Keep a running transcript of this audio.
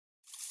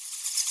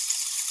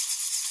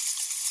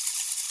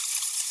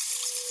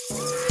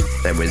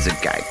There was a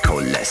guy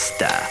called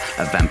Lester.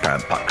 A vampire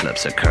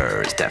apocalypse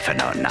occurs, DEFO,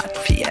 not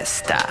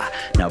fiesta.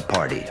 No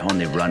party,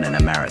 only running a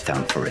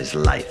marathon for his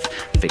life.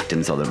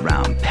 Victims all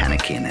around,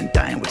 panicking and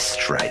dying with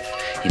strife.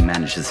 He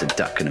manages to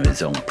duck into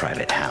his own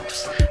private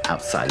house.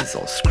 Outside is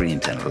all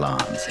screams and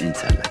alarms,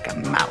 inside like a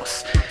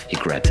mouse. He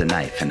grabs a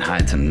knife and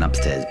hides in an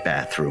upstairs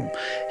bathroom.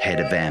 Hey,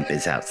 the vamp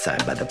is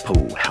outside by the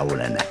pool,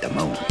 howling at the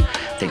moon.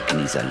 Thinking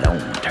he's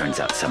alone,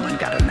 turns out someone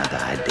got another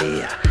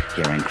idea.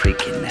 Hearing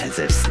creaking as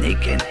if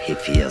sneaking, he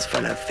feels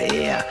full of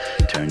fear.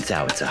 Turns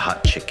out it's a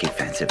hot chick he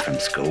fancied from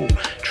school.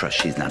 Trust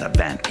she's not a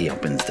vamp, he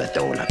opens the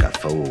door like a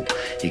fool.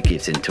 He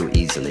gives in too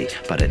easily,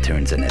 but it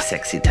turns into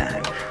sexy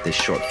time. This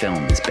short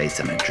film is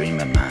based on a dream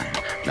of mine.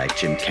 Like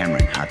Jim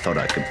Cameron, I thought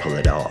I could pull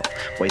it off.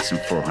 Wasting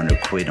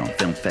 400 quid on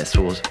film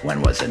festivals,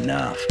 when was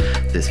enough?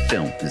 This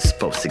film is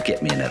supposed to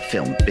get me in the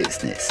film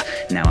business.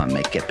 Now I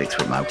make epics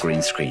with my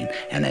green screen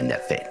and in the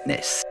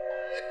fitness.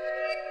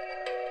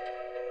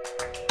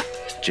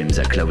 Gyms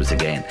are closed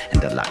again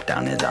and the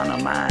lockdown is on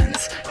our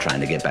minds. Trying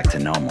to get back to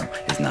normal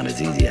is not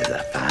as easy as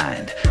I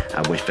find.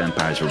 I wish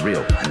vampires were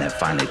real and they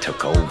finally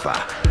took over.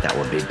 That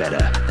would be better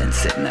than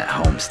sitting at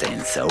home staying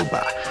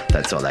sober.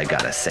 That's all I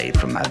gotta say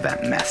for my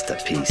vamp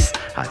masterpiece.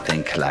 I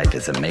think life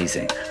is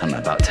amazing. I'm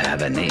about to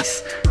have a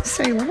niece.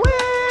 Say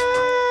what?